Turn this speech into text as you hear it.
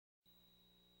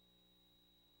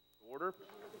Order.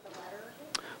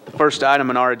 The first item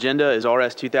on our agenda is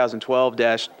RS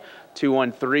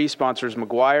 2012-213, sponsors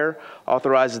McGuire,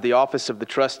 authorizes the office of the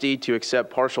trustee to accept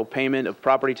partial payment of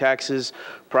property taxes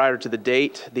prior to the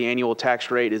date the annual tax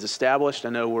rate is established. I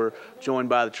know we're joined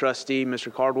by the trustee,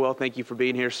 Mr. Cardwell. Thank you for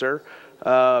being here, sir.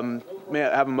 May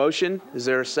I have a motion? Is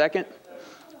there a second?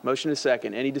 Motion is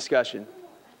second. Any discussion?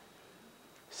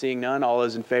 Seeing none, all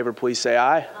those in favor, please say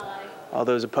aye. Aye. All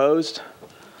those opposed?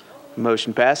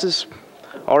 Motion passes.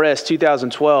 RS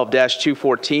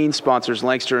 2012-214, sponsors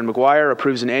Lancaster and McGuire,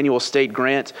 approves an annual state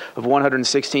grant of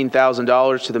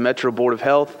 $116,000 to the Metro Board of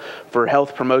Health for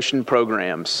health promotion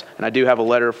programs. And I do have a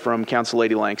letter from Council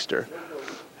Lady Lancaster.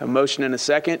 A motion and a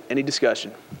second. Any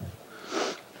discussion?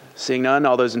 Seeing none,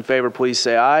 all those in favor, please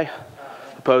say aye.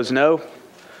 Opposed, no.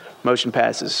 Motion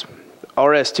passes.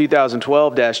 RS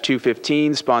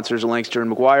 2012-215, sponsors Lancaster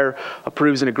and McGuire,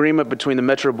 approves an agreement between the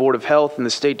Metro Board of Health and the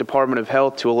State Department of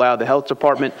Health to allow the Health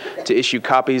Department to issue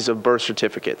copies of birth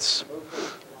certificates.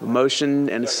 A motion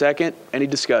and a second. Any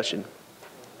discussion?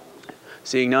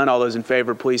 Seeing none, all those in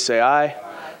favor, please say aye.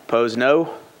 Opposed,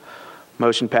 no.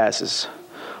 Motion passes.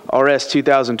 RS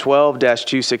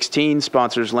 2012-216,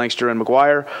 sponsors Lancaster and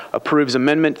McGuire, approves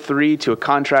Amendment 3 to a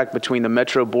contract between the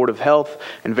Metro Board of Health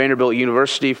and Vanderbilt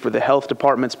University for the Health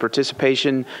Department's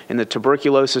participation in the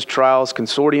Tuberculosis Trials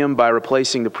Consortium by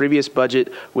replacing the previous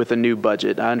budget with a new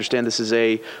budget. I understand this is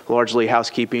a largely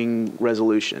housekeeping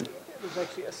resolution. There's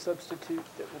actually a substitute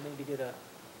that we'll need to get a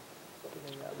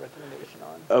recommendation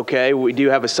on. Okay, we do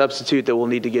have a substitute that we'll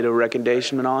need to get a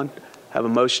recommendation on. Have a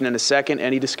motion and a second.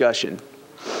 Any discussion?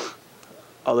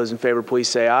 All those in favor, please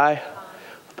say aye.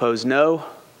 Opposed, no.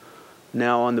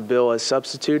 Now on the bill as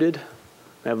substituted.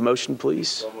 May I have a motion,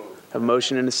 please? Have a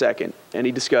motion and a second.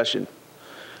 Any discussion?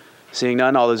 Seeing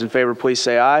none, all those in favor, please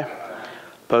say aye.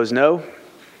 Opposed, no.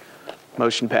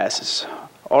 Motion passes.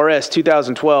 RS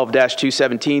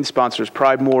 2012-217, sponsors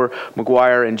Pridemore,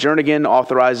 McGuire, and Jernigan,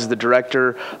 authorizes the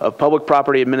Director of Public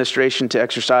Property Administration to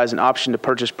exercise an option to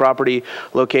purchase property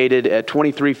located at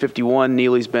 2351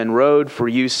 Neely's Bend Road for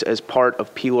use as part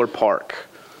of Peeler Park.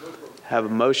 Have a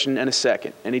motion and a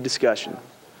second. Any discussion?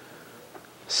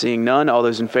 Seeing none, all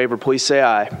those in favor, please say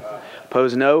aye.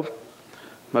 Opposed, no.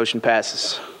 Motion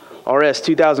passes. RS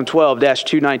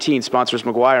 2012-219, sponsors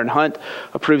McGuire and Hunt,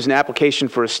 approves an application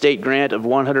for a state grant of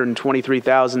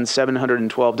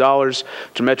 $123,712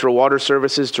 to Metro Water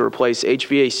Services to replace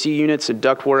HVAC units and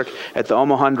ductwork at the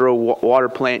Omohundro Water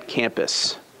Plant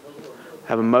campus.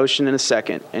 Have a motion and a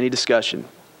second. Any discussion?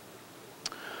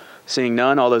 Seeing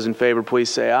none, all those in favor, please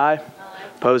say aye. Aye.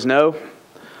 Opposed, no.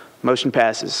 Motion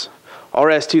passes.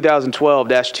 RS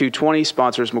 2012-220,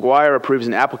 sponsors McGuire, approves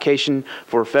an application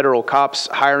for a federal cops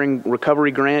hiring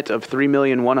recovery grant of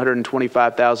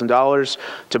 $3,125,000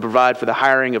 to provide for the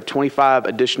hiring of 25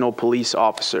 additional police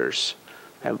officers.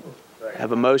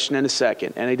 Have a motion and a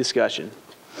second. Any discussion?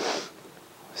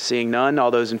 Seeing none,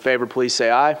 all those in favor, please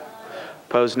say aye.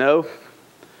 Opposed, no.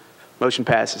 Motion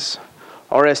passes.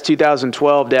 RS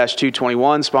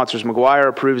 2012-221, sponsors McGuire,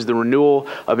 approves the renewal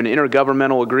of an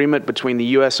intergovernmental agreement between the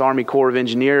U.S. Army Corps of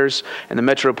Engineers and the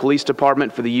Metro Police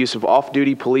Department for the use of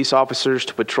off-duty police officers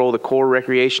to patrol the Corps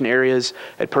recreation areas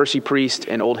at Percy Priest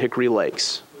and Old Hickory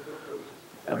Lakes.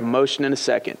 I have a motion and a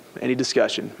second. Any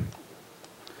discussion?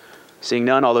 Seeing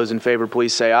none, all those in favor,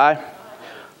 please say aye.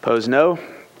 Opposed, no.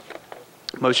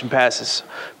 Motion passes.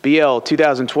 BL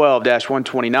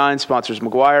 2012-129, sponsors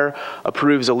McGuire,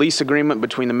 approves a lease agreement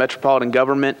between the Metropolitan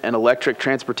Government and Electric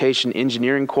Transportation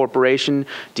Engineering Corporation,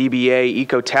 DBA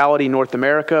Ecotality North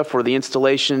America, for the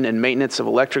installation and maintenance of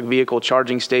electric vehicle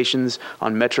charging stations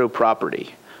on Metro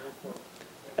property.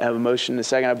 I have a motion and a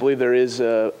second. I believe there is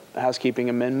a housekeeping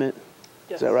amendment.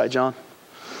 Yes. Is that right, John?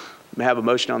 May I have a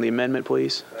motion on the amendment,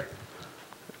 please?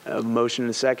 I have a motion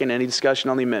and a second. Any discussion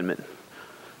on the amendment?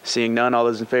 Seeing none, all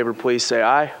those in favor, please say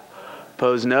aye.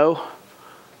 Opposed, no.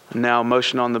 Now, a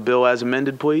motion on the bill as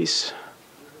amended, please.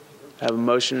 I have a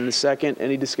motion and a second.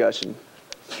 Any discussion?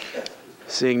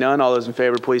 Seeing none, all those in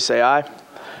favor, please say aye.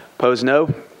 Opposed,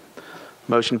 no.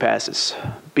 Motion passes.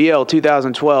 BL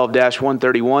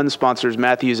 2012-131, sponsors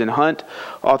Matthews and Hunt,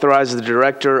 authorizes the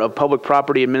Director of Public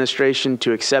Property Administration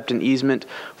to accept an easement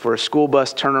for a school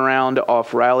bus turnaround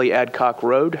off Riley Adcock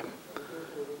Road.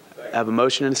 I have a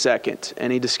motion and a second.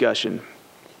 Any discussion?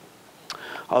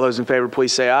 All those in favor,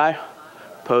 please say aye.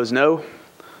 Opposed, no.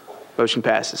 Motion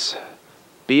passes.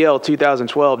 BL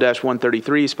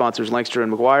 2012-133, sponsors Lancaster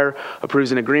and McGuire,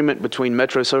 approves an agreement between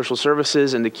Metro Social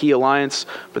Services and the Key Alliance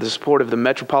for the support of the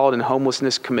Metropolitan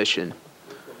Homelessness Commission.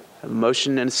 I have a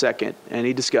motion and a second.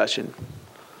 Any discussion?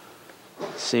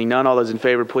 Seeing none, all those in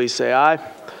favor, please say aye.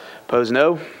 Opposed,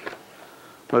 no.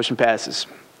 Motion passes.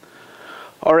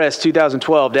 RS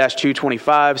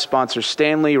 2012-225, sponsor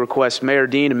Stanley requests Mayor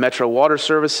Dean and Metro Water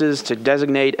Services to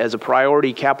designate as a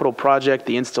priority capital project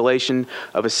the installation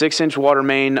of a 6-inch water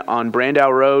main on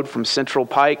Brandow Road from Central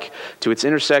Pike to its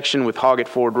intersection with Hoggett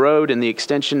Ford Road and the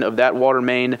extension of that water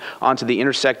main onto the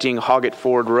intersecting Hoggett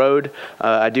Ford Road.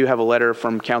 I do have a letter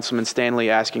from Councilman Stanley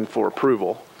asking for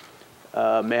approval. May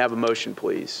I have a motion,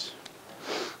 please?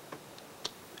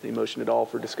 Any motion at all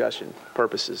for discussion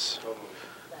purposes?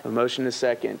 A motion is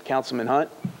second. Councilman Hunt?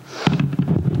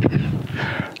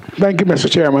 Thank you, Mr.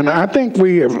 Chairman. I think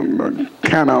we have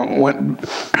kind of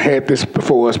had this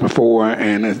before us before,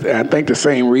 and I think the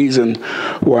same reason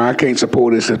why I can't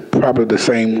support this is probably the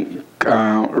same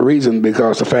reason,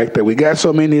 because the fact that we got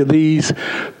so many of these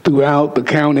throughout the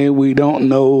county, we don't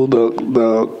know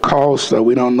the cost, or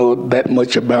we don't know that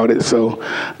much about it, so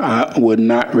I would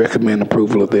not recommend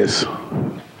approval of this.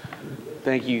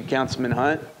 Thank you, Councilman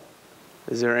Hunt.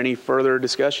 Is there any further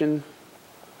discussion?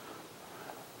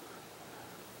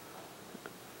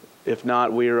 If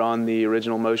not, we are on the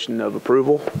original motion of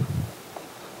approval.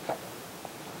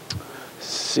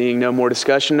 Seeing no more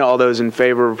discussion, all those in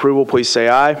favor of approval, please say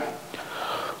aye.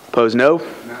 Opposed, no.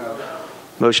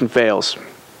 Motion fails.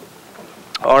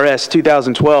 RS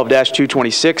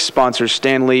 2012-226, sponsors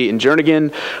Stanley and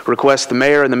Jernigan, requests the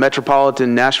mayor and the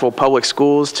Metropolitan Nashville Public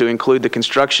Schools to include the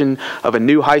construction of a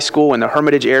new high school in the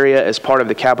Hermitage area as part of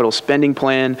the capital spending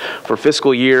plan for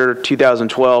fiscal year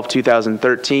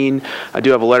 2012-2013. I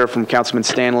do have a letter from Councilman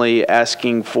Stanley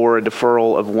asking for a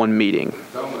deferral of one meeting.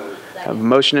 I have a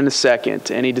motion and a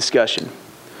second. Any discussion?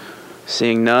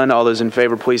 Seeing none, all those in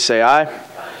favor, please say aye.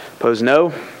 Opposed,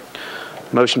 no.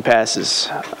 Motion passes.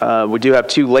 We do have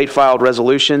two late filed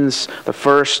resolutions. The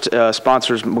first,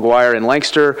 sponsors McGuire and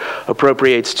Lancaster,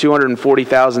 appropriates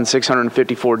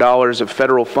 $240,654 of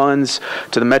federal funds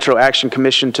to the Metro Action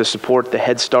Commission to support the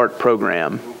Head Start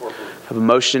program. I have a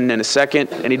motion and a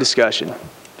second. Any discussion?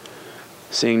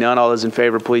 Seeing none, all those in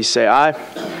favor, please say aye.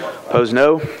 Opposed,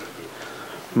 no.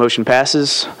 Motion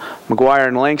passes. McGuire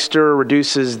and Lancaster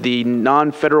reduces the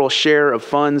non-federal share of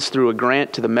funds through a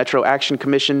grant to the Metro Action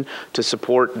Commission to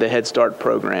support the Head Start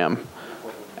program.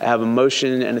 I have a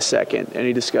motion and a second.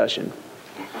 Any discussion?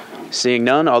 Seeing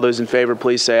none, all those in favor,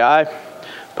 please say aye.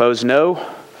 Opposed,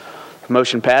 no.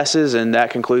 Motion passes, and that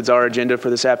concludes our agenda for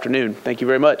this afternoon. Thank you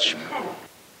very much.